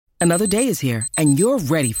Another day is here, and you're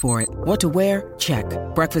ready for it. What to wear? Check.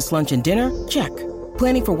 Breakfast, lunch, and dinner? Check.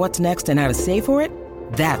 Planning for what's next and how to save for it?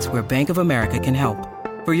 That's where Bank of America can help.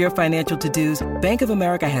 For your financial to-dos, Bank of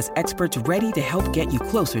America has experts ready to help get you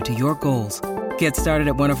closer to your goals. Get started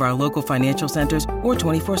at one of our local financial centers or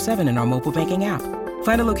 24/7 in our mobile banking app.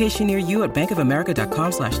 Find a location near you at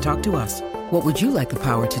bankofamerica.com/talktous. What would you like the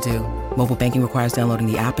power to do? Mobile banking requires downloading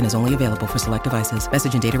the app and is only available for select devices.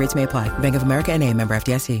 Message and data rates may apply. Bank of America N.A., member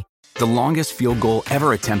FDIC. The longest field goal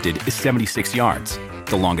ever attempted is 76 yards.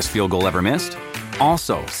 The longest field goal ever missed?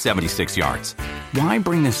 Also 76 yards. Why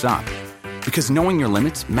bring this up? Because knowing your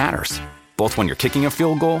limits matters, both when you're kicking a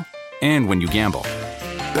field goal and when you gamble.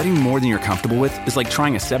 Betting more than you're comfortable with is like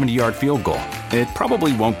trying a 70-yard field goal. It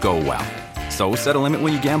probably won't go well. So set a limit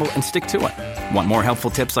when you gamble and stick to it. Want more helpful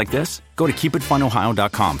tips like this? Go to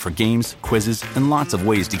keepitfunohio.com for games, quizzes, and lots of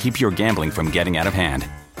ways to keep your gambling from getting out of hand.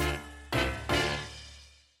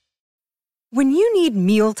 When you need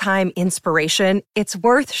mealtime inspiration, it's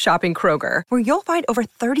worth shopping Kroger, where you'll find over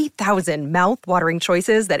 30,000 mouth-watering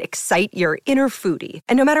choices that excite your inner foodie.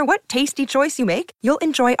 And no matter what tasty choice you make, you'll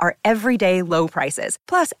enjoy our everyday low prices,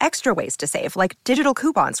 plus extra ways to save, like digital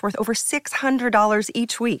coupons worth over $600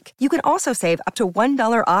 each week. You can also save up to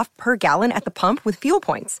 $1 off per gallon at the pump with fuel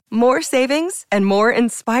points. More savings and more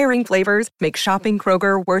inspiring flavors make shopping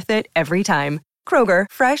Kroger worth it every time. Kroger,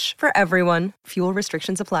 fresh for everyone. Fuel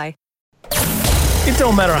restrictions apply. It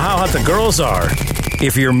don't matter how hot the girls are.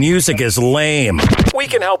 If your music is lame, we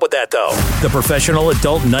can help with that, though. The Professional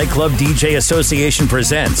Adult Nightclub DJ Association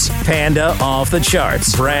presents Panda Off the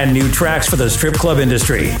Charts. Brand new tracks for the strip club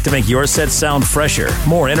industry to make your set sound fresher,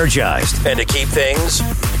 more energized, and to keep things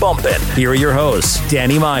bumping. Here are your hosts,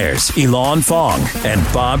 Danny Myers, Elon Fong, and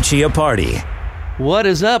Bob Chiappardi. What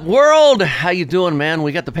is up, world? How you doing, man?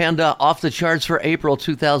 We got the Panda Off the Charts for April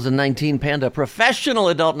 2019. Panda Professional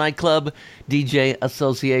Adult Nightclub DJ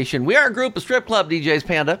Association. We are a group of strip club DJs,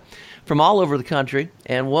 Panda, from all over the country.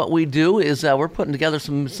 And what we do is we're putting together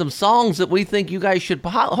some songs that we think you guys should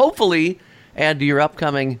hopefully add to your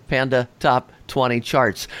upcoming Panda Top 20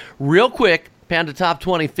 charts. Real quick, Panda Top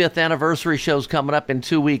 20 5th anniversary show's coming up in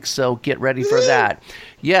 2 weeks, so get ready for that.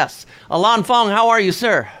 Yes. Alon Fong, how are you,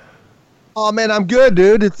 sir? Oh, man, I'm good,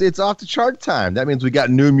 dude. It's off the chart time. That means we got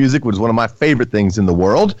new music, which is one of my favorite things in the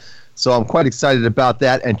world. So I'm quite excited about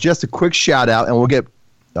that. And just a quick shout out, and we'll get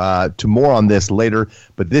to more on this later.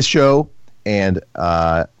 But this show and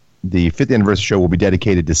the 5th anniversary show will be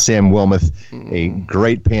dedicated to Sam Wilmoth, a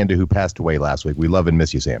great panda who passed away last week. We love and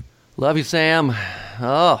miss you, Sam. Love you, Sam.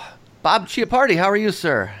 Oh, Bob Chiappardi, how are you,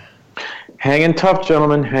 sir? Hanging tough,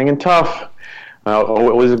 gentlemen. Hanging tough.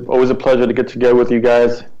 Always a pleasure to get together with you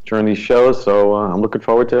guys during these shows, so I'm looking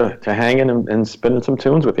forward to hanging and spinning some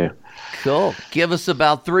tunes with you. Cool. Give us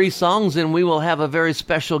about 3 songs and we will have a very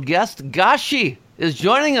special guest. GASHI is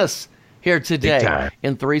joining us here today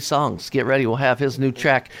in 3 songs. Get ready. We'll have his new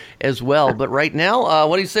track as well. But right now,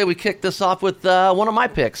 what do you say we kick this off with one of my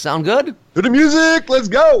picks? Sound good? To the music. Let's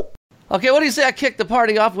go. Okay, what do you say I kick the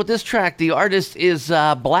party off with this track? The artist is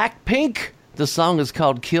Blackpink. The song is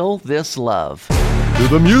called Kill This Love. To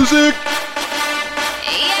the music.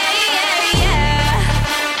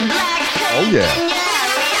 Oh, yeah.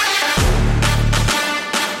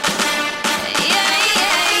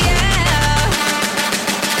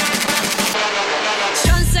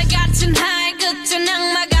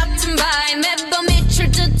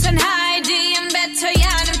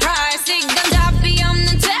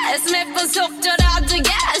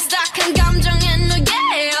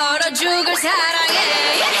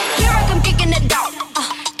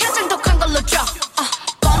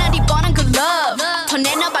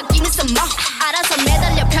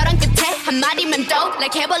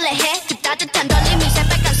 Like 해볼래 해 그 따뜻한 떨림이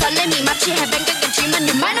새빨간 설렘이 마치 해변가겠지만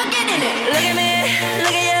you might not get in it. Look at me,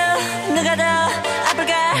 look at you. 누가 더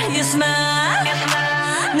아플까? You smile.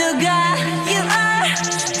 누가 you are.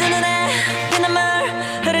 두 눈에 피눈물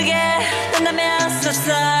흐르게 된다면 so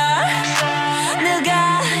sorry.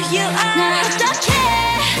 누가 you are. 날 어떡해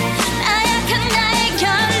나약한 나에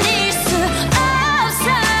걸릴 수 없어.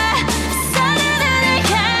 서로를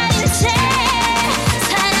가린 채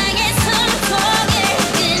사랑의 손목에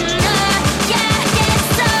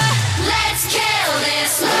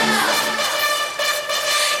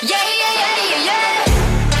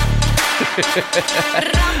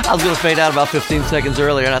I was going to fade out about 15 seconds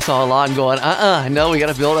earlier, and I saw Alon going, no, we got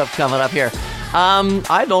a build-up coming up here.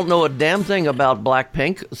 I don't know a damn thing about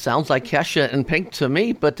Blackpink. Sounds like Kesha and Pink to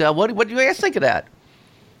me, but what do you guys think of that?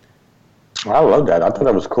 I love that. I thought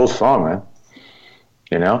that was a cool song, man.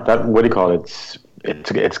 You know, that, what do you call it?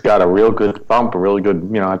 it's got a real good thump, a really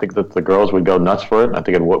good, I think that the girls would go nuts for it. I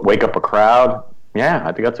think it would wake up a crowd. Yeah,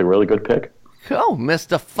 I think that's a really good pick. Cool,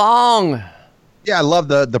 Mr. Fong. Yeah, I love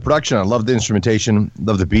the production. I love the instrumentation.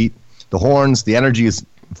 Love the beat. The horns. The energy is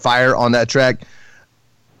fire on that track.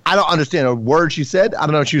 I don't understand a word she said. I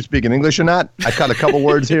don't know if she was speaking English or not. I caught a couple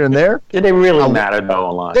words here and there. Did they really matter, though,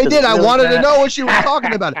 a lot? They did. I wanted to know what she was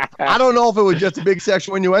talking about. I don't know if it was just a big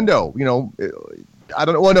sexual innuendo. I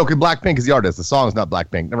don't know. Well, no, because Blackpink is the artist. The song's not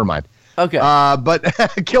Blackpink. Never mind. Okay. But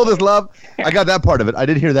Kill This Love, I got that part of it. I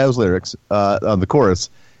did hear those lyrics on the chorus,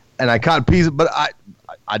 and I caught pieces, but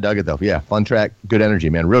I dug it, though. Yeah, fun track. Good energy,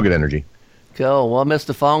 man. Real good energy. Cool. Well,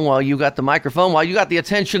 Mr. Fong, while you got the microphone, while you got the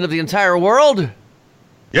attention of the entire world.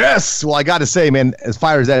 Yes. Well, I got to say, man, as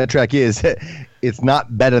fire as that track is, it's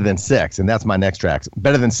not Better Than Sex, and that's my next track.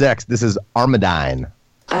 Better Than Sex, this is Armadine.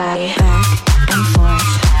 Body back and forth.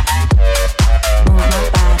 Move my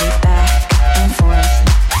body back and forth.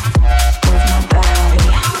 Move my body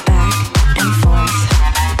back and forth.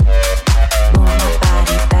 Move my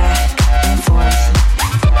body back and forth. Move my body back and forth.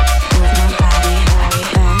 Move my body back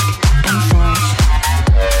and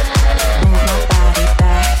forth. Move my body back and forth. Move my body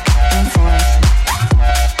back and forth. Move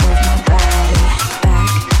my body.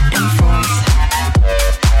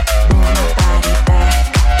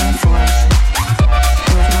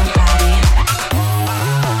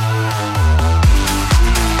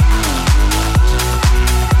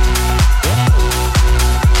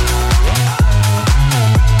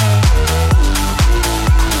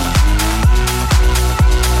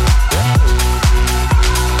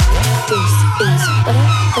 This is better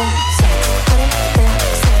than sex. Better than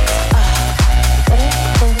sex. Better than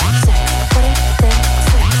sex. Better than sex.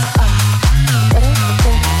 Better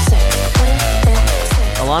than sex. Better than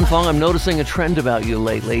sex. Alon Fong, I'm noticing a trend about you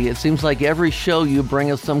lately. It seems like every show you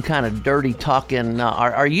bring us some kind of dirty talking.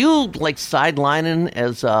 Are you like sidelining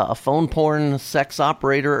as a phone porn sex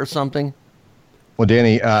operator or something? Well,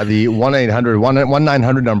 Danny, the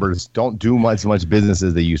 1-800 numbers don't do much business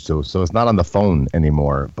as they used to, so it's not on the phone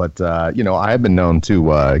anymore. But, I have been known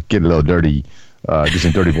to get a little dirty, do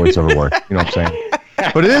some dirty voiceover work. You know what I'm saying?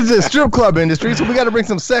 But it is the strip club industry, so we got to bring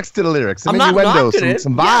some sex to the lyrics, some innuendo,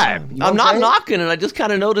 some vibe. You know I'm not knocking it. I just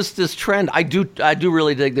kind of noticed this trend. I do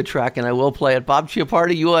really dig the track, and I will play it. Bob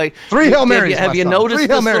Chiappardi, Three Hail Marys. Have you noticed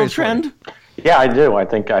this little trend? Yeah, I do. I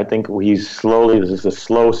think he's slowly. This is a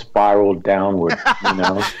slow spiral downward. On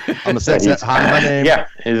the sex. Hi, my name. Yeah,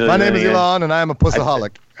 my name is Elon, and I am a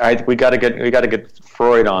pussaholic. We got to get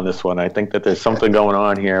Freud on this one. I think that there's something going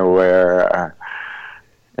on here where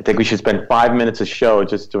I think we should spend 5 minutes a show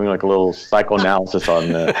just doing like a little psychoanalysis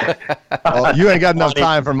on the. Well, you ain't got enough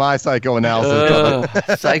time for my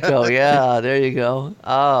psychoanalysis. Psycho, yeah, there you go.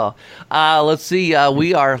 Oh, let's see.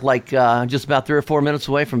 We are like just about 3 or 4 minutes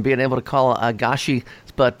away from being able to call Gashi.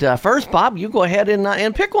 But first, Bob, you go ahead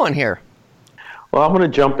and pick one here. Well, I'm going to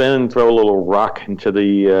jump in and throw a little rock into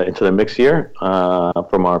the mix here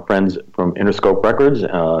from our friends from Interscope Records,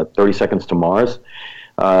 30 Seconds to Mars.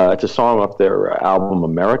 It's a song off their album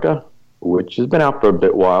America, which has been out for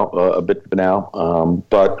a bit now,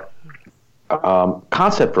 but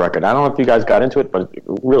concept record. I don't know if you guys got into it, but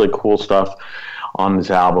really cool stuff on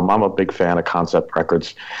this album. I'm a big fan of concept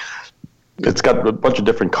records. It's got a bunch of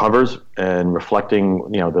different covers and reflecting,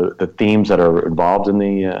 the themes that are involved in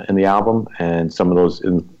the album, and some of those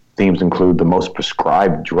themes include the most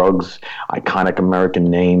prescribed drugs, iconic American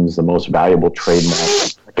names, the most valuable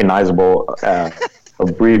trademarks, recognizable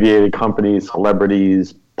abbreviated companies,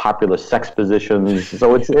 celebrities, popular sex positions.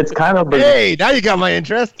 So it's kind of. Hey, now you got my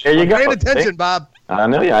interest. There you go. Paying attention, Bob. I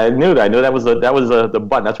know. Yeah, I knew that. I knew that was the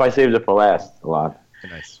button. That's why I saved it for last a lot.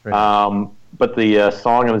 Nice. But the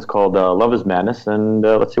song is called "Love Is Madness," and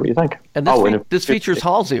let's see what you think. And this features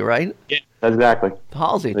Halsey, right? Yeah, exactly.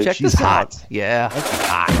 Halsey, check She's this hot. out. Yeah.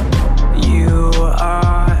 You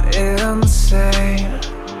are insane,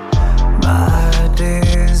 my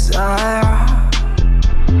desire,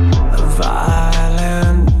 a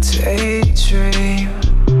violent daydream,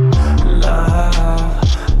 love.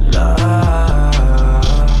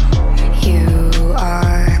 You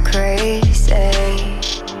are crazy,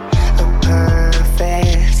 a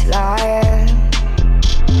perfect liar.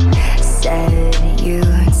 Said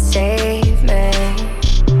you'd save me.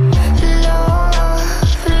 Love,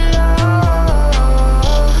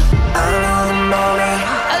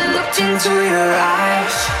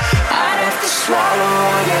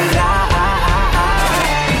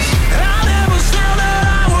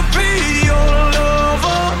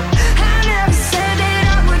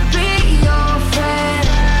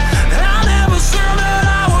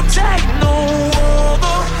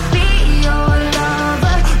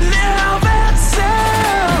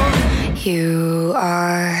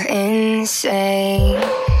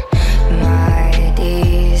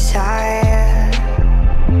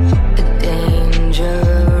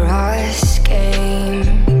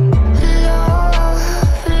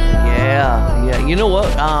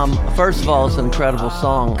 First of all, it's an incredible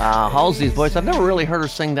song. Halsey's voice, I've never really heard her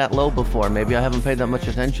sing that low before. Maybe I haven't paid that much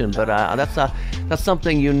attention, but that's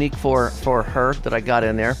something unique for her that I got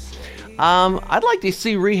in there. I'd like to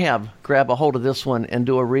see Rehab grab a hold of this one and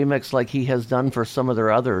do a remix like he has done for some of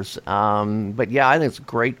their others. But yeah, I think it's a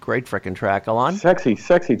great freaking track. Alon? Sexy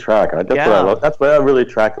track. That's what I love. That's what really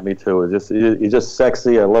attracted me to it. He's just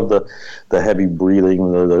sexy. I love the heavy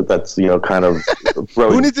breathing. That's kind of.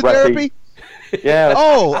 Who needs a therapy? Yeah.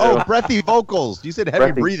 Oh, breathy vocals. You said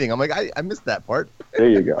heavy breathing. I'm like, I missed that part. There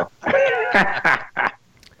you go.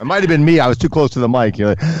 It might have been me. I was too close to the mic. You're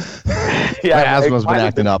like, my asthma's been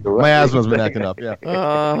acting up. Yeah.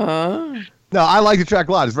 Uh-huh. No, I like the track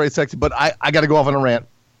a lot. It's very sexy, but I got to go off on a rant.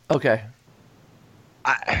 Okay.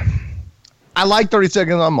 I like 30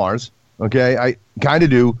 Seconds on Mars. Okay, I kind of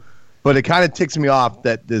do, but it kind of ticks me off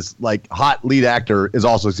that this like hot lead actor is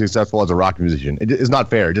also successful as a rock musician. It's not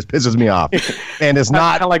fair. It just pisses me off, and it's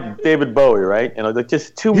not kind of like David Bowie, right? Like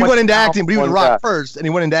just too much. He went into acting, but he was rock first, and he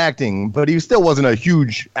went into acting, but he still wasn't a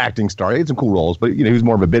huge acting star. He had some cool roles, but he was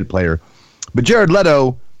more of a bit player. But Jared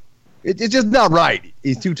Leto, it's just not right.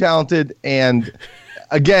 He's too talented, and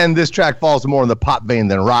again, this track falls more in the pop vein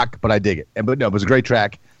than rock, but I dig it. But no, it was a great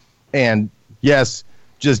track, and yes,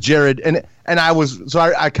 just Jared and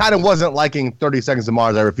I kind of wasn't liking 30 Seconds to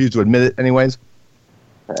Mars. I refused to admit it anyways.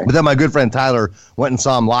 Okay. But then my good friend Tyler went and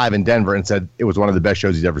saw him live in Denver and said it was one of the best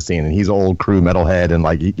shows he's ever seen. And he's an old crew metalhead and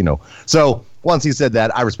So once he said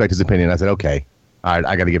that, I respect his opinion. I said, okay, all right,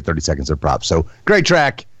 I got to give 30 Seconds of props. So great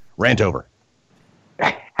track. Rant over.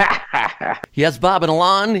 Yes, Bob and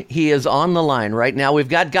Alon, he is on the line right now. We've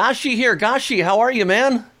got Gashi here. Gashi, how are you,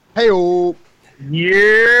 man? Hey-o.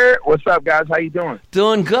 Yeah, what's up, guys? How you doing?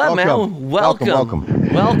 Doing good, man. Welcome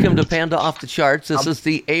to Panda Off the Charts. This is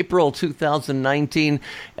the April 2019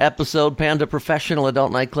 episode, Panda Professional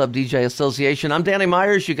Adult Nightclub DJ Association. I'm Danny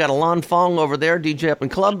Myers. You got Alon Fong over there, DJ up in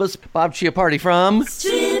Columbus. Bob Chiappardi from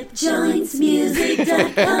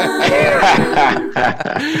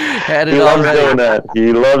StripJointsMusic.com.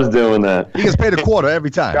 He loves doing that. He gets paid a quarter every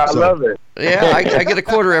time. I love it. Yeah, I get a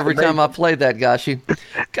quarter every time I play that, Gashi.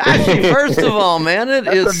 Gashi, first of all, man, it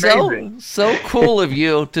is so cool of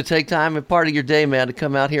you to take time and part of your day, man, to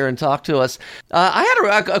come out here and talk to us. I had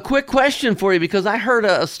a quick question for you because I heard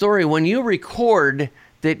a story when you record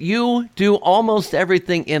that you do almost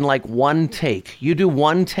everything in like one take. You do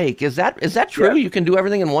one take. Is that true? Yes. You can do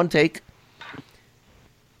everything in one take?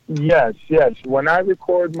 Yes. When I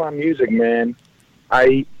record my music, man,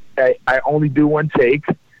 I only do one take,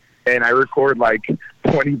 and I record like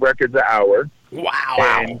 20 records an hour.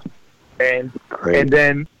 Wow. And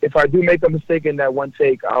then if I do make a mistake in that one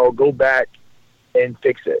take, I'll go back and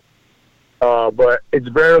fix it. But it's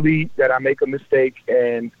rarely that I make a mistake,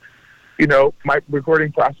 and my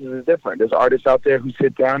recording process is different. There's artists out there who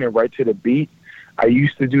sit down and write to the beat. I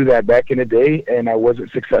used to do that back in the day, and I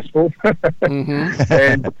wasn't successful.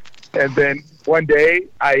 Mm-hmm. and then one day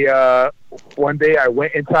I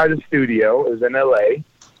went inside the studio. It was in LA,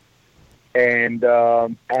 and I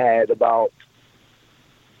had about,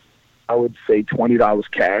 I would say,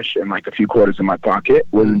 $20 cash and like a few quarters in my pocket.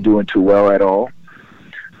 Wasn't doing too well at all.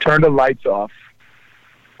 Turned the lights off.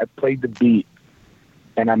 I played the beat,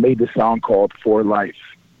 and I made this song called For Life.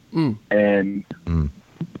 And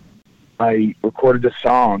I recorded the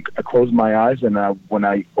song. I closed my eyes, and when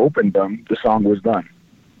I opened them, the song was done.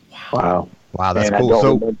 Wow, that's and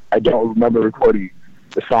cool. I don't remember recording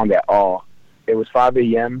the song at all. It was 5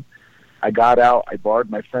 a.m. I got out. I borrowed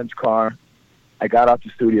my friend's car. I got out the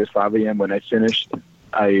studio at 5 a.m. When I finished,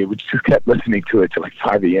 I just kept listening to it till like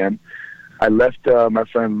 5 a.m. I left my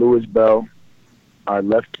friend Louis Bell. I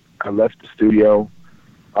left the studio.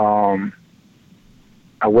 I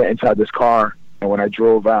went inside this car, and when I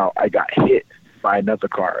drove out, I got hit by another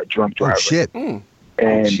car, a drunk driver. Oh, shit.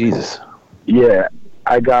 And Jesus. Yeah,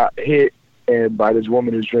 I got hit by this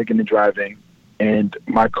woman who's drinking and driving, and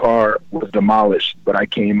my car was demolished, but I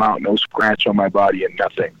came out, no scratch on my body and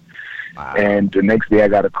nothing. Wow. And the next day I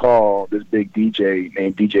got a call, this big DJ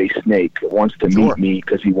named DJ Snake wants to meet me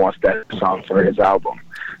because he wants that song for his album.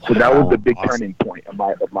 So that was the big turning point of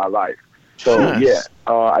my life. So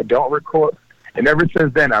I don't record, and ever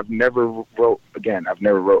since then I've never wrote a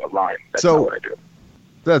line. That's not what I do.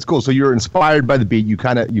 That's cool. So you're inspired by the beat. You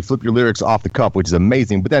flip your lyrics off the cuff, which is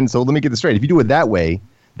amazing. But then, so let me get this straight. If you do it that way,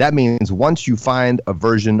 that means once you find a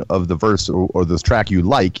version of the verse or this track you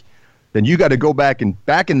like, then you got to go back in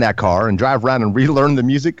that car and drive around and relearn the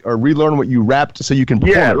music or relearn what you rapped so you can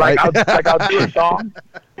perform it, right? I'll do a song.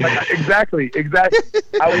 Exactly.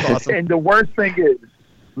 Awesome. And the worst thing is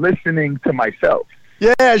listening to myself.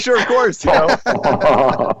 Yeah, sure, of course.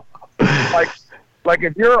 Like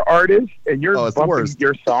if you're an artist and you're it's the bumping worst.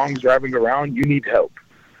 your songs driving around, you need help.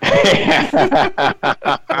 Yes,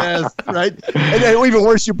 right. And then even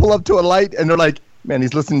worse, you pull up to a light and they're like, "Man,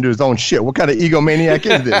 he's listening to his own shit. What kind of egomaniac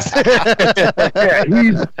is this?" Yeah,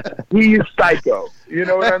 he's psycho. You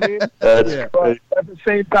know what I mean? But at the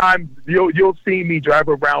same time, you'll see me drive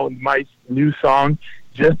around with my new song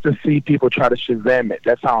just to see people try to Shazam it.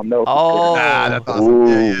 That's how I know. Oh, That's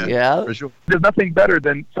awesome. yeah. For sure. There's nothing better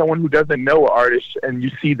than someone who doesn't know an artist and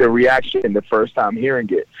you see the reaction the first time hearing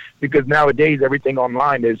it. Because nowadays everything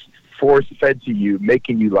online is force-fed to you,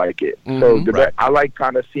 making you like it. So I like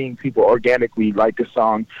kind of seeing people organically like a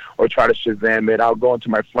song or try to Shazam it. I'll go into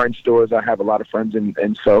my friend stores. I have a lot of friends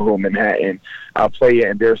in Soho, Manhattan. I'll play it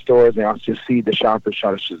in their stores, and I'll just see the shoppers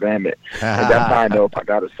try to Shazam it. And that's how I know if I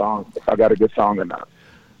got a song, if I got a good song or not.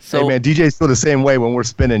 So, hey man, DJs feel the same way when we're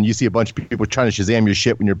spinning. You see a bunch of people trying to Shazam your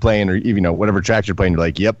shit when you're playing, or even whatever tracks you're playing. You're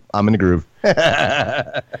like, "Yep, I'm in the groove."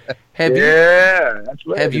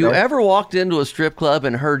 have you ever walked into a strip club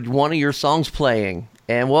and heard one of your songs playing?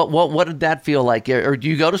 And what did that feel like? Or do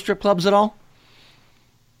you go to strip clubs at all?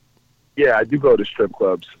 Yeah, I do go to strip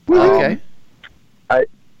clubs. Okay.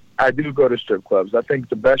 I do go to strip clubs. I think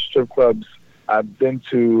the best strip clubs I've been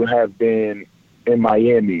to have been in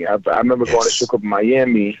Miami. I remember going to strip club in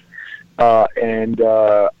Miami, and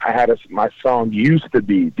I had my song "Used to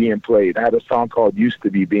Be" being played. I had a song called "Used to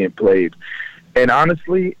Be" being played, and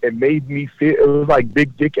honestly, it made me feel. It was like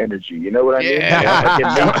big dick energy. You know what I mean? Like,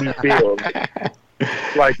 it made me feel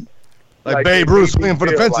like Babe Ruth swinging for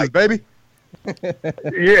the fences, baby.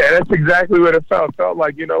 Yeah, that's exactly what it felt. It felt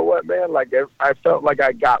like, you know what, man? Like I felt like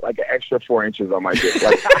I got like an extra 4 inches on my dick.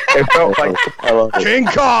 Like it felt like King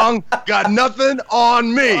Kong got nothing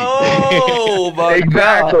on me. Oh my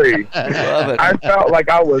exactly. God. I love it. I felt like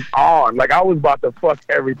I was on. Like I was about to fuck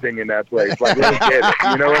everything in that place. Like let's get it.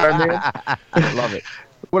 You know what I mean? I love it.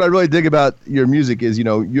 What I really dig about your music is, you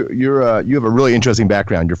have a really interesting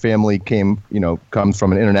background. Your family comes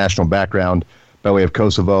from an international background by way of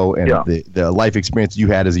Kosovo, and the life experience you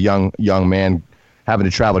had as a young man, having to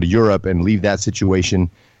travel to Europe and leave that situation,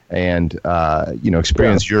 and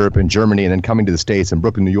experience Europe and Germany, and then coming to the States and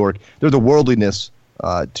Brooklyn, New York. There's a worldliness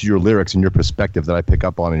to your lyrics and your perspective that I pick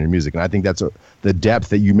up on in your music, and I think that's the depth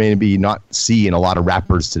that you maybe not see in a lot of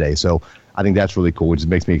rappers today. So I think that's really cool, which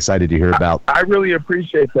makes me excited to hear about. I really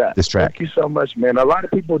appreciate that. This track. Thank you so much, man. A lot of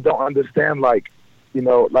people don't understand, like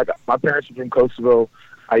my parents are from Kosovo.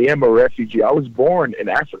 I am a refugee. I was born in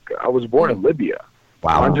Africa. I was born in Libya.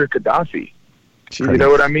 Wow. Under Gaddafi. You know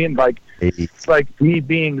what I mean? Like it's like me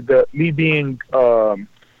being a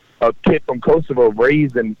kid from Kosovo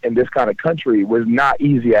raised in this kind of country was not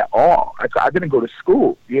easy at all. I didn't go to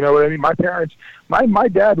school. You know what I mean? My parents, my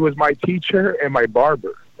dad was my teacher and my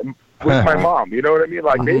barber with my mom. You know what I mean?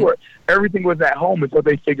 Like everything was at home until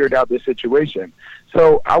they figured out the situation.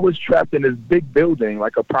 So I was trapped in this big building,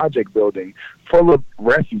 like a project building, full of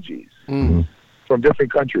refugees from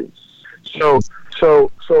different countries.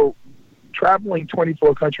 So traveling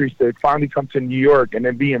 24 countries to finally come to New York and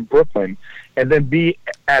then be in Brooklyn and then be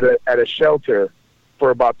at a shelter for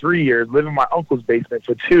about 3 years, live in my uncle's basement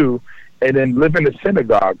for 2, and then live in a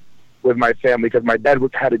synagogue with my family because my dad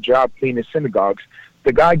had a job cleaning synagogues.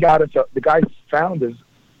 The guy found us,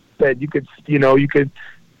 said you could,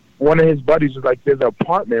 one of his buddies was like, there's an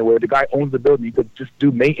apartment where the guy owns the building. You could just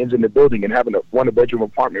do maintenance in the building and have a one-bedroom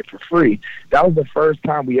apartment for free. That was the first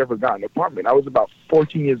time we ever got an apartment. I was about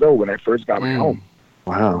 14 years old when I first got my home.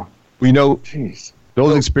 Wow. We know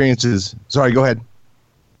those experiences. Sorry, go ahead.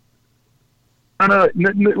 No,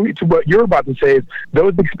 what you're about to say is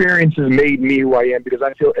those experiences made me who I am because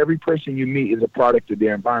I feel every person you meet is a product of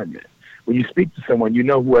their environment. When you speak to someone, you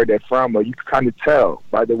know where they're from, or you can kind of tell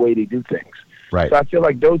by the way they do things. Right. So I feel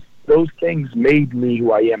like those things made me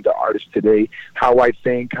who I am, the artist today, how I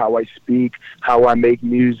think, how I speak, how I make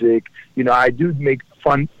music. I do make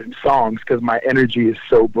fun songs because my energy is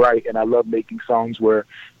so bright, and I love making songs where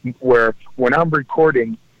when I'm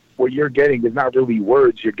recording, what you're getting is not really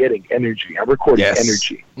words, you're getting energy. I'm recording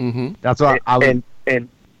energy. Mm-hmm. That's what and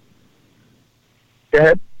go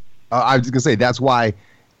ahead. I was going to say, that's why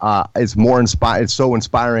it's it's so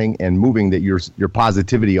inspiring and moving that your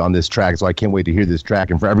positivity on this track. So I can't wait to hear this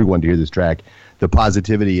track, and for everyone to hear this track. The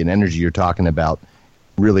positivity and energy you're talking about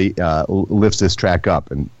really lifts this track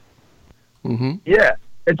up. And yeah,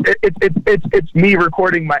 it's me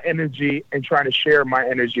recording my energy and trying to share my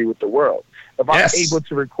energy with the world. If I'm able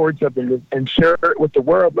to record something and share it with the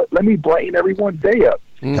world, let me brighten everyone's day up.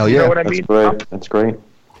 Hell yeah. You know what I mean? That's great.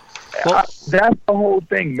 That's the whole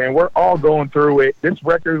thing, man. We're all going through it. This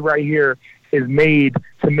record right here is made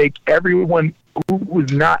to make everyone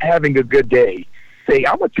who's not having a good day say,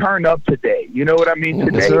 I'm going to turn up today. You know what I mean?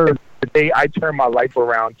 Today is the day I turn my life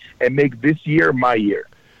around and make this year my year.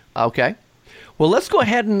 Okay. Well, let's go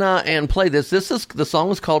ahead and play this. The song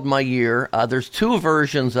is called My Year. There's two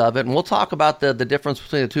versions of it, and we'll talk about the difference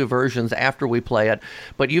between the two versions after we play it.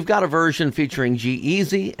 But you've got a version featuring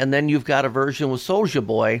G-Eazy, and then you've got a version with Soulja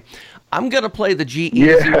Boy. I'm going to play the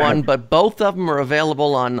G-Eazy one, but both of them are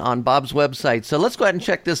available on Bob's website. So let's go ahead and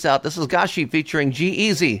check this out. This is GASHI featuring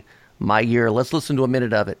G-Eazy, My Year. Let's listen to a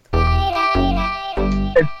minute of it.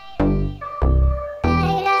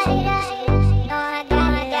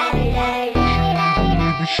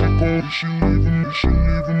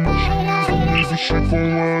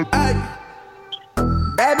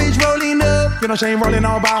 Bad bitch rolling up, you know she ain't rolling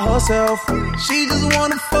all by herself. She just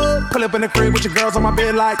wanna fuck, pull up in the crib with your girls on my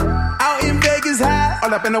bed like out in Vegas high,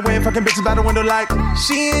 all up in the wind, fucking bitches by the window like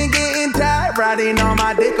she ain't getting tired, riding on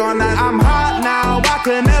my dick all night. I'm hot now, I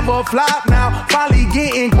could never flop now, finally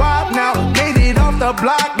getting guap now, made it off the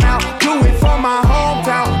block now, do it for my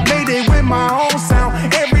hometown, made it with my own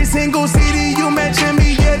sound. Every single city you mention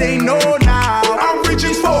me, yeah they know now. I'm rich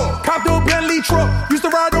as fuck, copped a Bentley truck, used to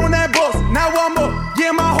ride on that bus, now I'm up,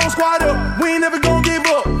 yeah my whole squad up, we ain't never gonna give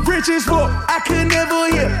up. Rich as fuck, I could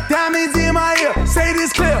never hear, diamonds in my ear, say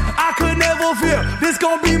this clear, I could never fear, this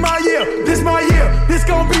gon' be my year, this my year, this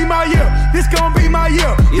gon' be my year, this gon' be my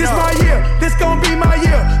year, this my year, this gon' be my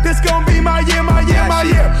year, this gon' be my year, my year, my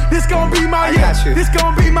year, this gon' be my year, this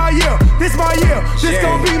gon' be my year, this my year, this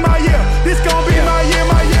gon' be my year, this gon' be my year,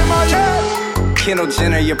 my year, my year. Kendall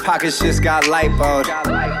Jenner, your pockets just got lipoed.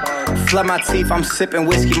 Flood my teeth, I'm sipping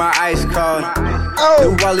whiskey, my ice cold.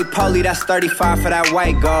 New roly-poly, that's 35 for that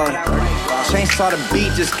white gold. Chainsaw the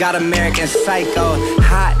beat, just got American Psycho.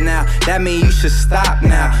 Hot now, that mean you should stop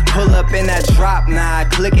now. Pull up in that drop now,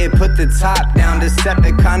 click it, put the top down.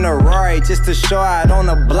 Decepticon to Rory, just to show out on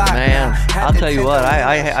the block. Man, I'll tell you what,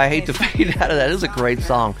 I hate to fade out of that. It is a great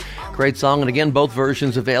song. Great song, and again, both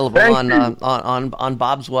versions available on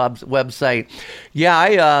Bob's website. Yeah,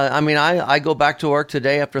 I go back to work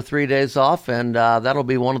today after 3 days off, and that'll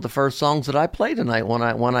be one of the first songs that I play tonight when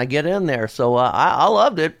I get in there. So I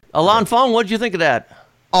loved it. Alon Fong, what'd you think of that?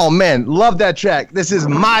 Oh man, love that track. This is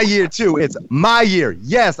my year too. It's my year.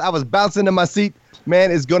 Yes, I was bouncing in my seat.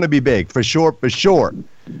 Man, it's gonna be big for sure, for sure.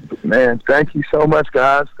 Man, thank you so much,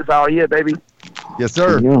 guys. It's our year, baby. Yes,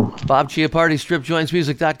 sir. Bob Chiappardi,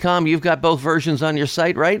 stripjointsmusic.com. You've got both versions on your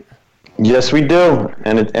site, right? Yes, we do,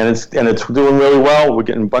 and it's doing really well. We're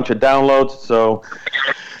getting a bunch of downloads. So,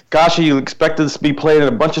 gosh, you expected this to be played in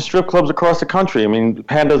a bunch of strip clubs across the country. I mean,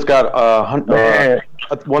 Panda's got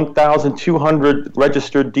 1,200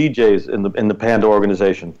 registered DJs in the Panda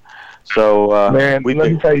organization. So, man,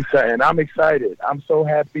 let me tell you something. I'm excited. I'm so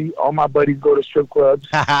happy. All my buddies go to strip clubs.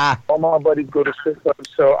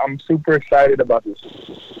 So I'm super excited about this.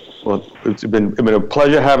 Well, it's been a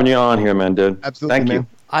pleasure having you on here, man, dude. Absolutely, Thank man. you.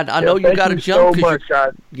 I know you got to jump. So much,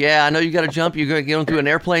 guys. Yeah, I know you got to jump. You're going to get into an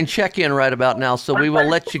airplane check-in right about now, so we will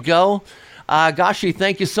let you go. Gashi,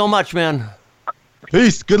 thank you so much, man.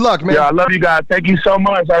 Peace. Good luck, man. Yeah, I love you guys. Thank you so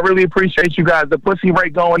much. I really appreciate you guys. The pussy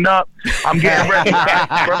rate going up. I'm getting ready.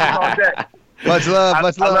 On deck. Much love.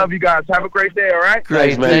 I love you guys. Have a great day, all right?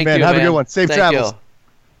 Great. Thank you, man. Have a good one. Safe travels.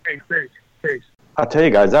 Peace. I'll tell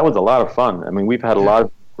you guys, that was a lot of fun. I mean, we've had a lot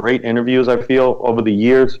of great interviews, I feel, over the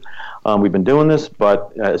years. We've been doing this,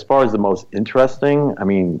 but as far as the most interesting, I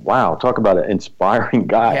mean, wow, talk about an inspiring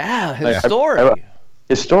guy. Yeah, his story.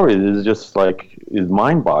 His story is just is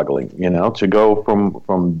mind-boggling, to go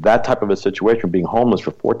from that type of a situation, being homeless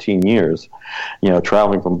for 14 years,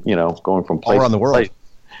 traveling from, going from place all around the world,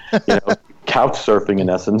 couch surfing in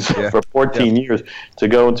essence for 14 years, to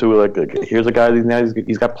go into here's a guy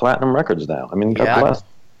he's got platinum records now. I mean, God bless.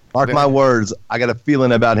 Mark my words, I got a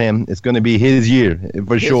feeling about him. It's going to be his year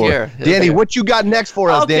for sure. Danny, what you got next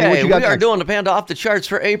for us, Danny? What you got we are next? doing the Panda Off the Charts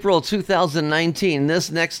for April 2019.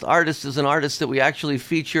 This next artist is an artist that we actually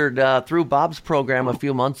featured through Bob's program a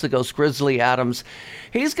few months ago, Skrizzly Adams.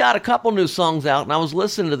 He's got a couple new songs out, and I was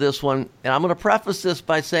listening to this one, and I'm going to preface this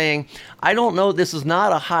by saying, I don't know, this is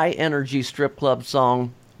not a high-energy strip club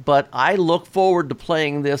song, but I look forward to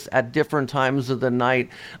playing this at different times of the night.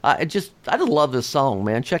 I just love this song,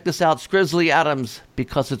 man. Check this out, Skrizzly Adams,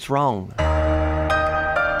 Because It's Wrong.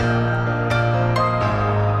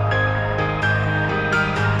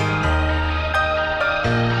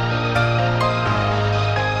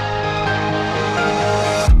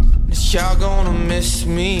 Y'all gonna miss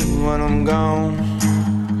me when I'm gone.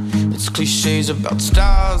 It's cliches about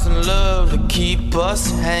stars and love that keep us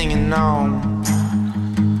hanging on.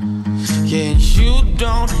 Yeah, you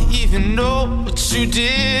don't even know what you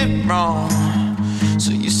did wrong.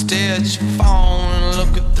 So you stare at your phone and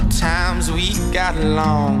look at the times we got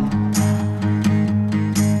along.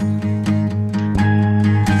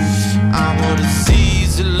 I'm a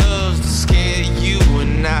disease that loves to scare you at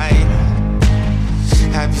night.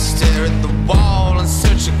 Have you stare at the wall and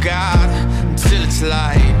search of God until it's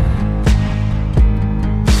light.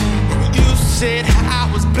 And you said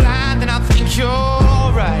I was blind and I think you're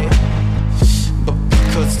right. But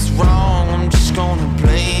because it's wrong, I'm just gonna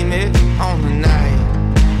blame it on the night.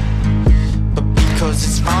 But because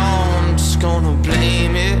it's wrong, I'm just gonna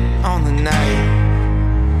blame it on the night.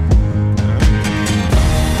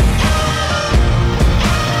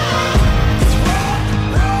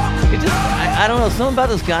 I don't know, something about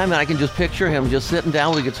this guy, man. I can just picture him just sitting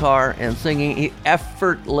down with a guitar and singing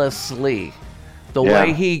effortlessly. The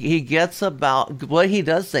way he gets about, the way he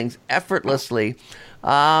does things effortlessly.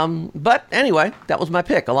 But anyway, that was my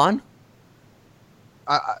pick. Alon?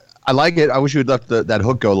 I like it. I wish you had left that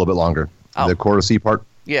hook go a little bit longer. Oh. The chorus part.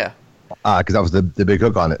 Yeah. Because that was the big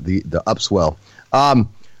hook on it, the upswell. No,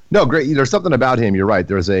 great. There's something about him. You're right.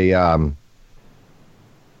 There's a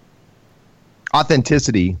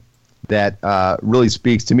authenticity that really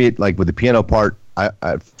speaks to me. Like with the piano part,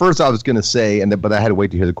 at first I was going to say, but I had to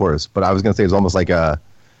wait to hear the chorus. But I was going to say it's almost like a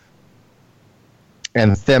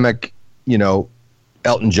anthemic,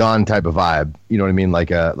 Elton John type of vibe. You know what I mean?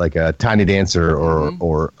 Like a Tiny Dancer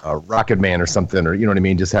or a Rocket Man or something, or you know what I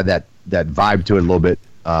mean? Just had that vibe to it a little bit.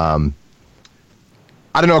 I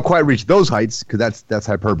don't know, quite reach those heights because that's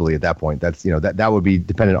hyperbole at that point. That's that would be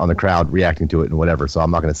dependent on the crowd reacting to it and whatever. So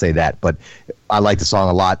I'm not going to say that, but I like the song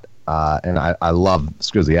a lot, and I love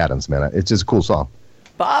Scrizzly Adams, man. It's just a cool song.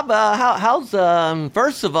 Bob, how's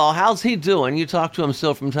first of all, how's he doing? You talk to him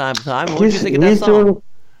still from time to time. What do you think of that song?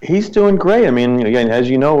 He's doing great. I mean, again, as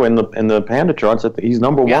you know, in the Panda charts, he's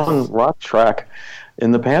number one rock track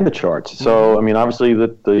in the Panda charts. So I mean, obviously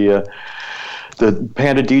the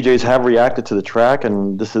Panda DJs have reacted to the track,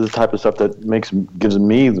 and this is the type of stuff that gives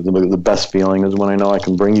me the best feeling is when I know I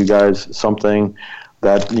can bring you guys something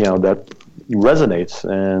that that resonates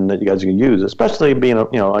and that you guys can use. Especially being I'm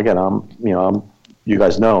you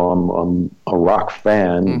guys know I'm a rock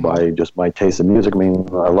fan by just my taste in music. I mean,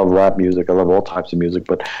 I love rap music. I love all types of music,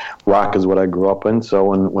 but rock is what I grew up in. So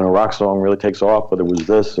when a rock song really takes off, whether it was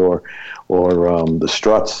this or the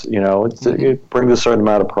Struts, it brings a certain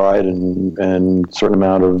amount of pride and a certain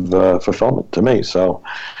amount of fulfillment to me. So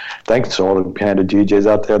thanks to all the Panda DJs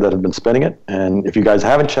out there that have been spinning it. And if you guys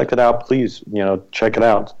haven't checked it out, please, check it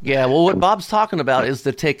out. Yeah, well, what Bob's talking about is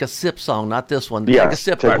the Take a Sip song, not this one. The Take a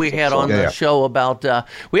Sip that we had on the show about,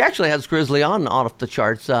 we actually had Scrizzly on Off the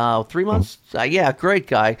Charts 3 months. Yeah, great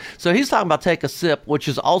guy. So he's talking about Take a Sip, which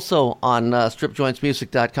is also on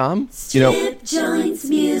stripjointsmusic.com.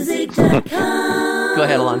 Stripjointsmusic.com. Go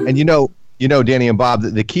ahead, Alon. And Danny and Bob,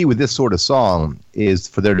 the key with this sort of song is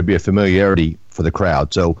for there to be a familiarity for the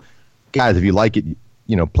crowd. So, guys, if you like it,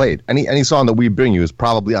 play it. Any song that we bring you is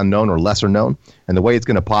probably unknown or lesser known, and the way it's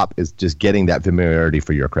going to pop is just getting that familiarity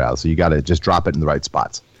for your crowd. So you got to just drop it in the right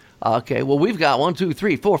spots. Okay, well, we've got 1, 2,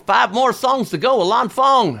 3, 4, 5 more songs to go. Alon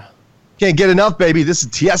Fong. Can't get enough, baby. This is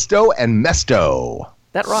Tiesto and Mesto.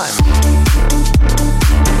 That rhymes.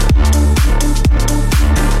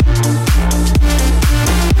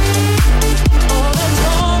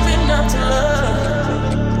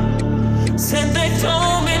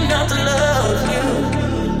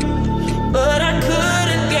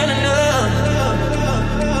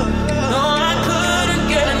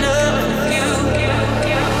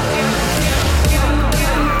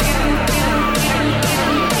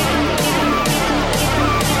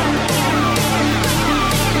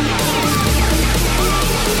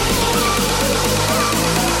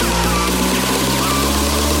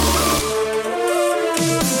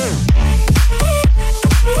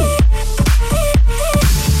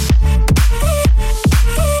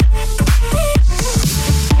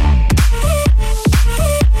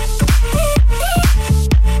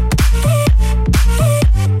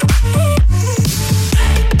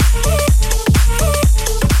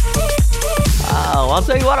 I'll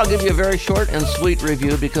tell you what, I'll give you a very short and sweet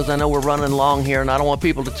review because I know we're running long here and I don't want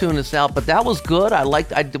people to tune this out, but that was good. I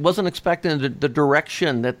wasn't expecting the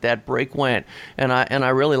direction that break went, and I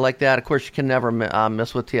really like that. Of course, you can never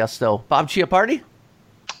miss with Tiesto. Bob Chiappardi?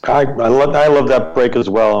 I love that break as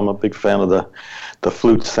well. I'm a big fan of the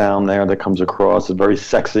flute sound there that comes across. It's very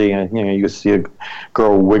sexy, and you can see a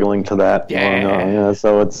girl wiggling to that. Yeah.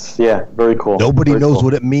 So it's very cool. Nobody very knows cool.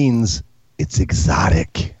 what it means. It's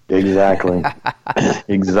exotic. Exactly.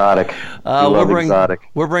 Exotic.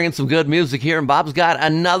 We're bringing some good music here, and Bob's got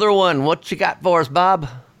another one. What you got for us, Bob?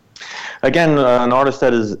 Again, an artist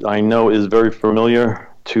that I know is very familiar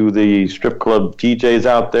to the strip club DJs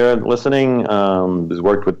out there listening. Has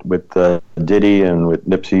worked with Diddy and with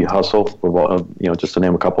Nipsey Hussle, just to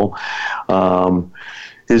name a couple.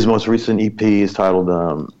 His most recent EP is titled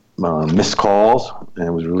Missed Calls, and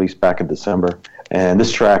it was released back in December. And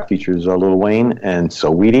this track features Lil Wayne and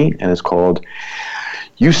Saweetie, and it's called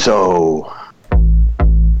You So.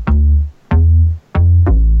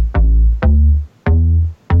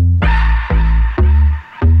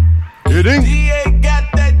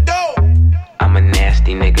 I'm a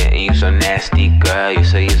nasty nigga and you so nasty, girl. You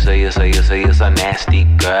so nasty,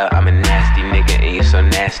 girl. I'm a nasty nigga and you so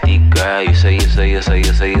nasty, girl. You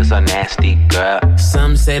so nasty, girl.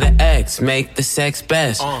 Some say the X make the sex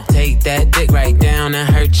best. Take that dick right down in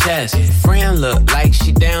her chest. Friend look like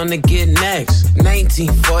she down to get next.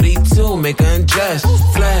 1942, make her undress.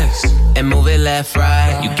 Flex and move it left,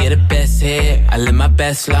 right. You get a best hit, I live my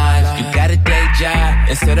best life. You got a day job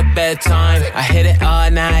instead of bedtime. I hit it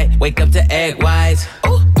all night, wake up to egg whites.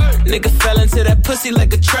 Ooh, nigga fell into that pussy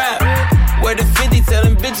like a trap. Where the 50, tell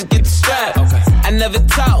them bitches get the strap. I never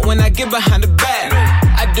talk when I get behind the back.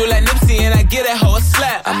 I do like Nipsey and I get that hoe a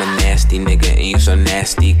slap. I'm a nasty nigga and you so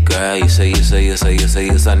nasty, girl. You so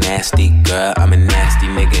nasty, girl. I'm a nasty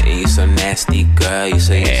nigga and you so nasty, girl. You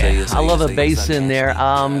so I love a bass in there.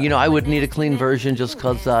 I would need a clean version just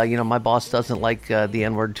because, my boss doesn't like the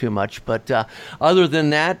N-word too much. But other than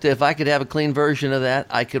that, if I could have a clean version of that,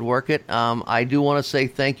 I could work it. I do want to say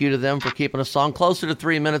thank you to them for keeping a song closer to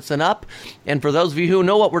 3 minutes and up. And for those of you who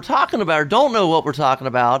know what we're talking about or don't know what we're talking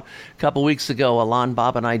about, a couple weeks ago, Alon,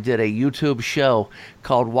 Bob, and I did a YouTube show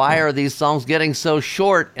called Why Are These Songs Getting So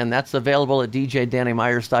Short? And that's available at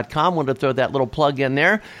djdannymyers.com. Wanted to throw that little plug in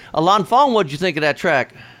there. Alon Fong, what'd you think of that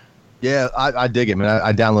track? Yeah, I dig it, man.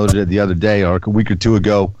 I downloaded it the other day or a week or two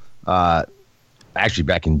ago. Actually,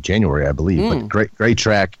 back in January, I believe. But great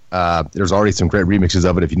track. There's already some great remixes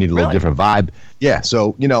of it if you need a little different vibe. Yeah,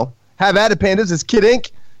 so, have at it, Pandas. It's Kid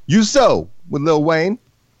Ink. You So with Lil Wayne.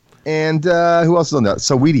 And who else is on there?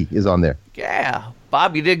 Saweetie is on there. Yeah.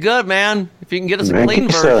 Bob, you did good, man. If you can get us a clean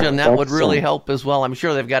version, that would really help as well. I'm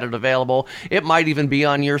sure they've got it available. It might even be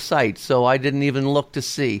on your site, so I didn't even look to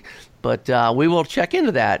see. But we will check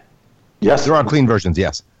into that. Yes, they're on clean versions,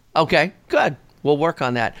 yes. Okay, good. We'll work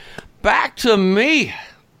on that. Back to me.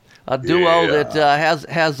 A duo that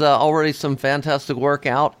has already some fantastic work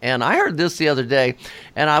out. And I heard this the other day,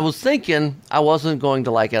 and I was thinking I wasn't going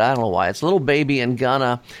to like it. I don't know why. It's Lil Baby and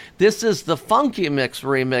Gunna. This is the Funky Mix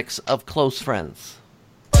remix of Close Friends.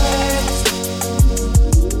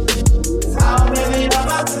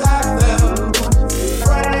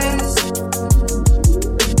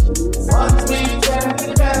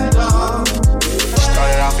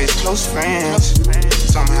 Started off as close friends.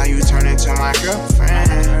 Somehow you turn into my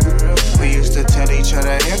girlfriend. We used to tell each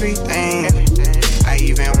other everything. I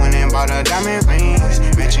even went and bought her diamond rings,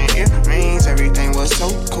 matching earrings. Everything was so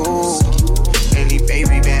cool. Lately,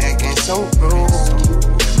 baby, been acting so rude.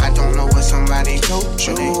 I don't know what somebody told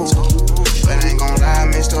you, but I ain't gon' lie, I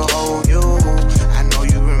miss to hold you. I know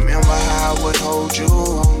you remember how I would hold you.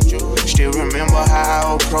 Still remember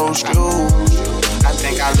how I approached you. I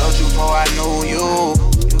think I loved you before I knew you.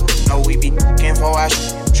 Know we be f***ing before I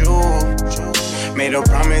shoot you. Made a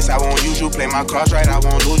promise I won't use you. Play my cards right, I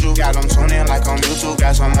won't lose you. Got them tuning like I'm YouTube.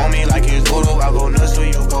 Got some on me like it's voodoo. I go nuts till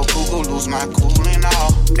you go cuckoo. Lose my cool and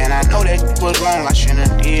all. And I know that was wrong. I shouldn't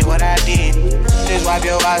have did what I did. Just wipe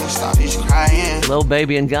your eyes and stop these crying. Lil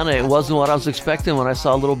Baby and Gunna. It wasn't what I was expecting when I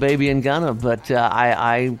saw Lil Baby and Gunna. But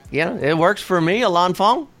it works for me. Alon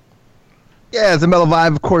Fong? Yeah, it's a mellow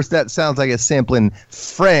vibe. Of course, that sounds like it's sampling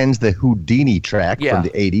Friends, the Houdini track from the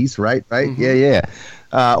 80s, right? Mm-hmm. Yeah.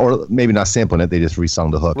 Or maybe not sampling it, they just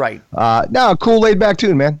re-sung the hook. Right. No, cool laid-back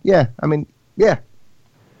tune, man. Yeah, yeah.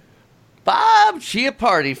 Bob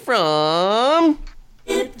Chiappardi from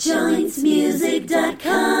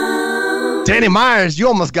HipJointsMusic.com. Danny Myers, you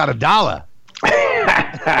almost got $1.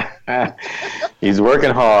 He's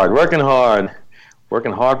working hard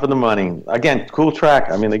for the money. Again, cool track.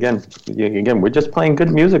 Again, we're just playing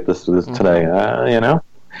good music this today.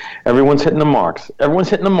 Everyone's hitting the marks.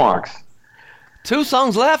 2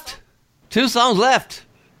 songs left. Danny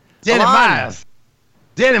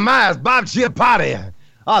Myers, Bob Chiappardi.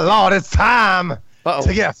 Oh, Lord, it's time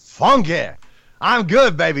to get funky. I'm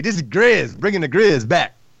good, baby. This is Grizz, bringing the Grizz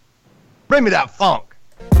back. Bring me that funk.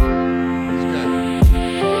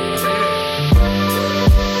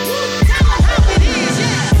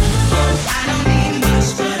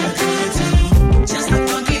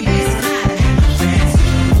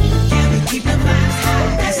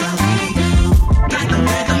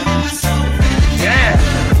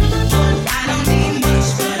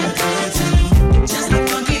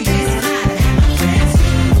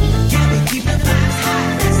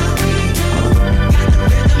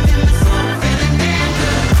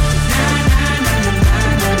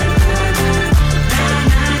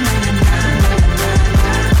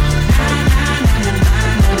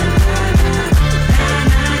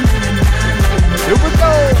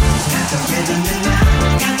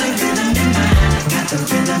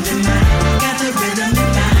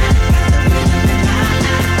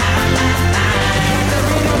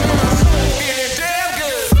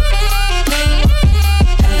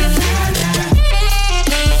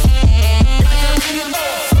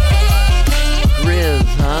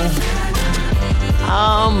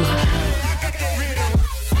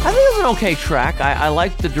 I think it's an okay track. I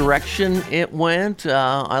like the direction it went.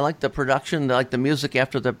 I like the production, I like the music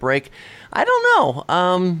after the break. I don't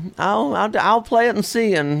know. I'll play it and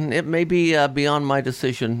see, and it may be beyond my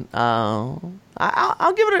decision. I'll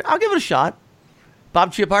give it a shot.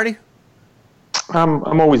 Bob Chiappardi?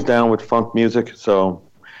 I'm always down with funk music, so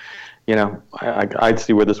I'd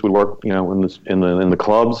see where this would work. In the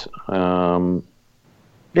clubs.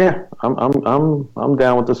 Yeah, I'm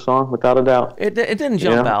down with this song without a doubt. It didn't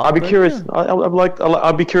jump out. I'd be curious. Yeah.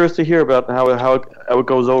 I'd be curious to hear about how it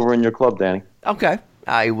goes over in your club, Danny. Okay,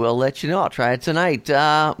 I will let you know. I'll try it tonight.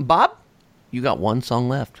 Bob, you got one song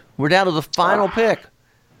left. We're down to the final pick.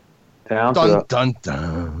 Down to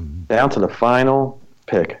the final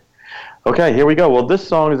pick. Okay, here we go. Well, this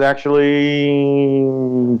song is actually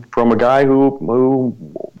from a guy who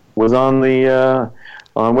was on the.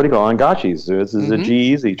 On on GASHI's. This is a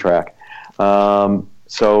G-Eazy track. Again,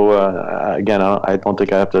 I don't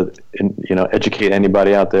think I have to, educate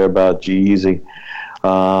anybody out there about G-Eazy.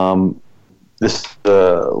 This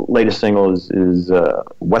latest single is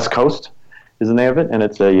West Coast is the name of it, and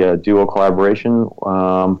it's a duo collaboration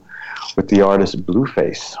with the artist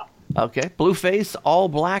Blueface. Okay, Blueface, all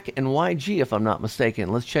black and YG, if I'm not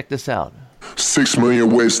mistaken. Let's check this out. 6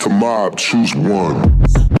 million ways to mob, choose one.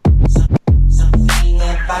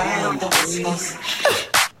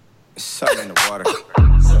 Sun in the water.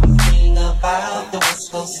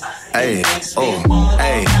 Hey,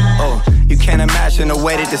 oh. You can't imagine the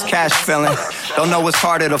way that this cash feeling. Don't know what's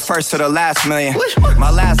harder, the first or the last million. My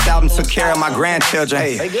last album took care of my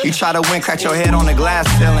grandchildren. You try to win, crack your head on the glass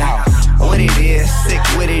ceiling. What it is, sick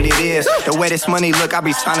with it is. The way this money look, I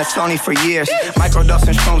be signing Sony for years.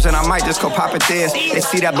 Microdosing shrooms and I might just go pop it this. They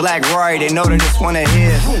see that black Rory, they know that it's one of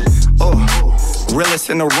his. Realest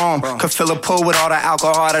in the room, could fill a pool with all the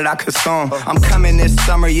alcohol that I consume. I'm coming this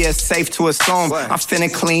summer, yeah, it's safe to assume. I'm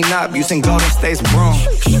finna clean up using Golden State's broom.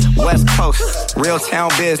 West Coast, real town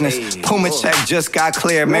business. Puma check just got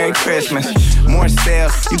clear, Merry Christmas. More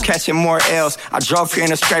sales, you catching more L's. I drove here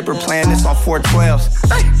in a scraper playing this on 412s.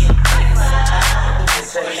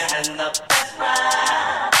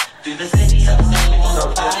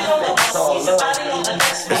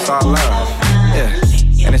 It's all love, yeah.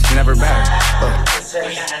 And it's never better.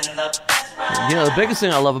 The biggest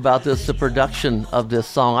thing I love about this, the production of this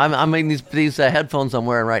song. I mean, these headphones I'm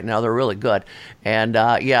wearing right now, they're really good. And,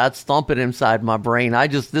 it's thumping inside my brain.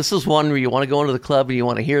 This is one where you want to go into the club and you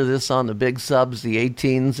want to hear this on the big subs, the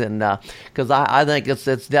 18s. And, because I think it's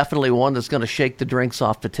definitely one that's going to shake the drinks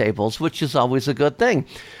off the tables, which is always a good thing.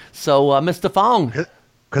 So, Mr. Fong.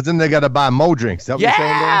 Because then they got to buy more drinks. Is that what you're saying,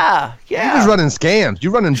 Dan? Yeah. You're just running scams.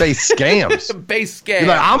 You're running base scams. Base scams. You're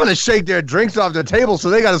like, I'm going to shake their drinks off the table so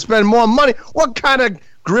they got to spend more money. What kind of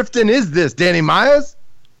grifting is this, Danny Myers?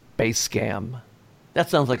 Base scam. That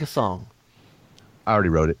sounds like a song. I already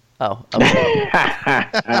wrote it. Oh, okay.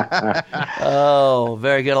 Oh,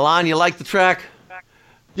 very good. Alon, you like the track?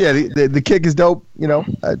 Yeah, the kick is dope.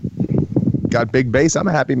 Got big bass. I'm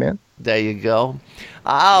a happy man. There you go.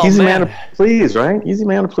 Oh, Easy man to please, right? Easy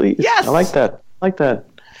man to please. Yes. I like that.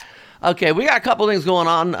 Okay, we got a couple things going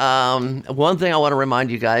on. One thing I want to remind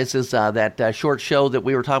you guys is that short show that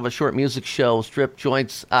we were talking about, short music show, Strip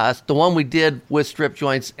Joints, the one we did with Strip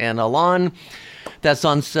Joints and Alon. That's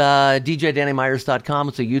on DJDannyMyers.com.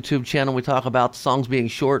 It's a YouTube channel. We talk about songs being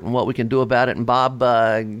short and what we can do about it. And Bob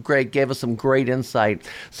gave us some great insight.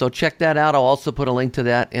 So check that out. I'll also put a link to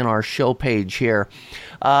that in our show page here.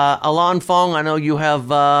 Alon Fong, I know you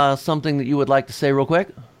have something that you would like to say real quick.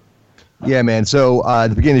 Yeah, man. So at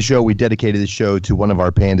the beginning of the show, we dedicated the show to one of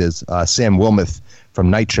our pandas, Sam Wilmoth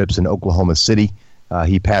from Night Trips in Oklahoma City.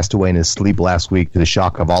 He passed away in his sleep last week to the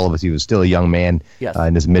shock of all of us. He was still a young man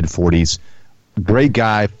in his mid-40s. Great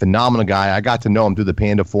guy, phenomenal guy. I got to know him through the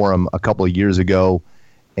Panda Forum a couple of years ago.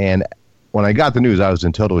 And when I got the news, I was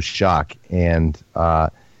in total shock. And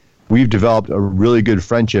we've developed a really good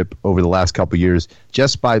friendship over the last couple of years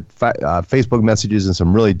just by Facebook messages and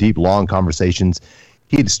some really deep, long conversations.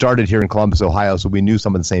 He had started here in Columbus, Ohio, so we knew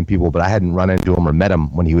some of the same people, but I hadn't run into him or met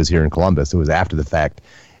him when he was here in Columbus. It was after the fact.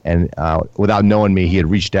 And without knowing me, he had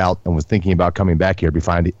reached out and was thinking about coming back here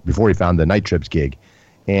before he found the Night Trips gig.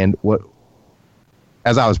 And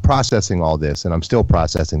as I was processing all this, and I'm still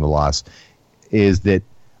processing the loss, is that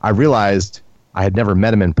I realized I had never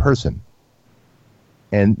met him in person.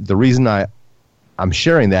 And the reason I'm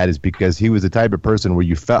sharing that is because he was the type of person where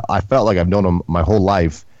I felt like I've known him my whole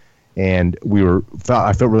life, and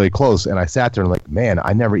I felt really close. And I sat there and like, man,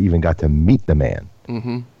 I never even got to meet the man.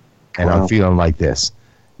 Mm-hmm. And I'm feeling like this.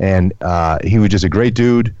 And he was just a great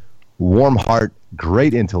dude, warm heart,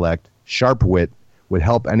 great intellect, sharp wit, would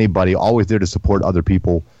help anybody, always there to support other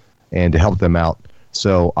people and to help them out.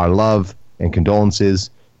 So our love and condolences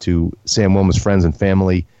to Sam Wilma's friends and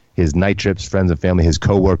family, his Night Trips friends and family, his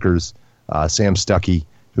coworkers, Sam Stuckey,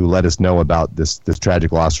 who let us know about this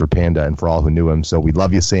tragic loss for Panda and for all who knew him. So we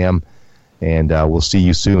love you, Sam, and we'll see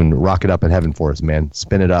you soon. Rock it up in heaven for us, man.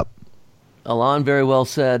 Spin it up. Alon, very well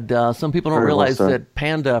said. Some people don't realize that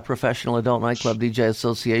Panda, Professional Adult Nightclub DJ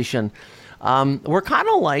Association, we're kind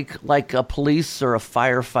of like a police or a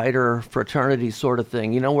firefighter fraternity sort of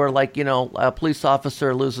thing. Where a police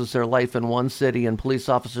officer loses their life in one city and police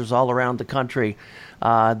officers all around the country,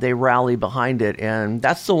 they rally behind it. And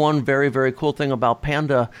that's the one very, very cool thing about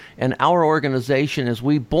Panda and our organization is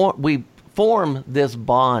we form this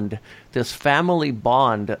bond, this family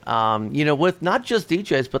bond, with not just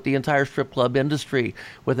DJs, but the entire strip club industry,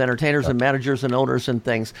 with entertainers and managers and owners and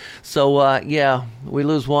things. So, we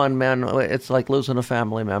lose one, man. It's like losing a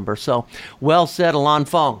family member. So, well said, Alon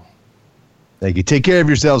Fong. Thank you. Take care of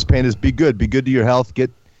yourselves, Pandas. Be good. Be good to your health.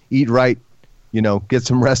 Eat right. Get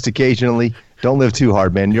some rest occasionally. Don't live too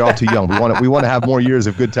hard, man. You're all too young. We want to have more years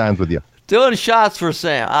of good times with you. Doing shots for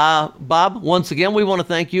Sam. Bob, once again, we want to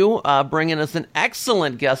thank you bringing us an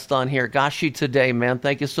excellent guest on here, Gashi, today, man.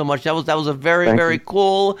 Thank you so much. That was a very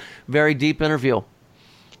cool, very deep interview.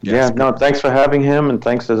 Yeah, no, thanks for having him, and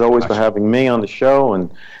thanks as always for having me on the show, and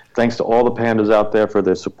thanks to all the Pandas out there for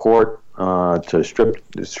their support to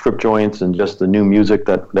strip joints and just the new music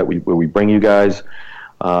that we bring you guys.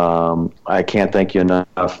 I can't thank you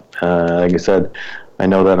enough. Like I said, I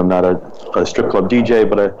know that I'm not a strip club DJ,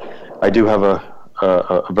 but I do have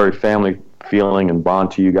a very family feeling and bond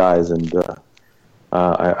to you guys, and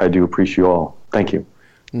I do appreciate you all. Thank you.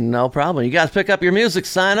 No problem. You guys pick up your music,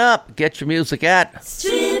 sign up, get your music at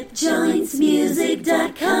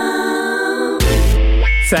stripjointsmusic.com.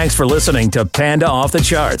 Thanks for listening to Panda Off the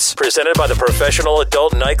Charts, presented by the Professional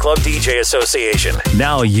Adult Nightclub DJ Association.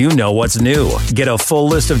 Now you know what's new. Get a full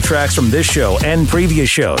list of tracks from this show and previous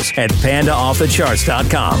shows at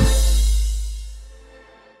pandaoffthecharts.com.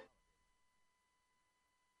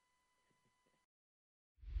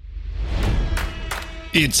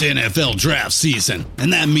 It's NFL draft season,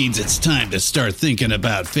 and that means it's time to start thinking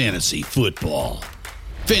about fantasy football.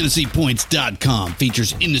 FantasyPoints.com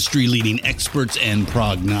features industry-leading experts and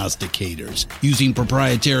prognosticators using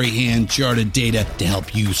proprietary hand-charted data to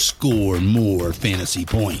help you score more fantasy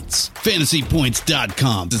points.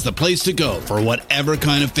 FantasyPoints.com is the place to go for whatever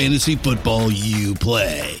kind of fantasy football you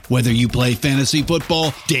play. Whether you play fantasy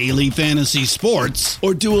football, daily fantasy sports,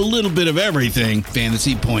 or do a little bit of everything,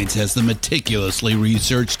 Fantasy Points has the meticulously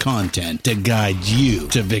researched content to guide you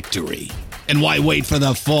to victory. And why wait for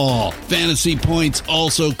the fall? Fantasy Points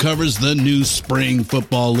also covers the new spring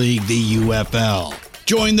football league, the UFL.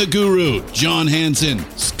 Join the guru, John Hansen,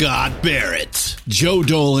 Scott Barrett, Joe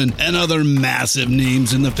Dolan, and other massive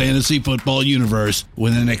names in the fantasy football universe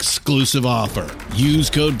with an exclusive offer. Use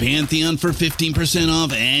code Pantheon for 15%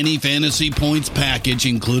 off any Fantasy Points package,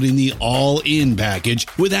 including the all-in package,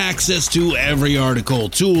 with access to every article,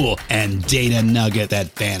 tool, and data nugget that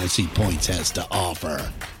Fantasy Points has to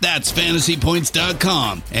offer. That's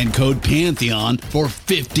FantasyPoints.com and code Pantheon for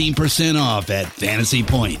 15% off at Fantasy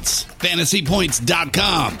Points.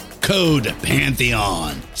 FantasyPoints.com, code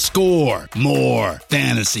Pantheon. Score more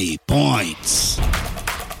fantasy points.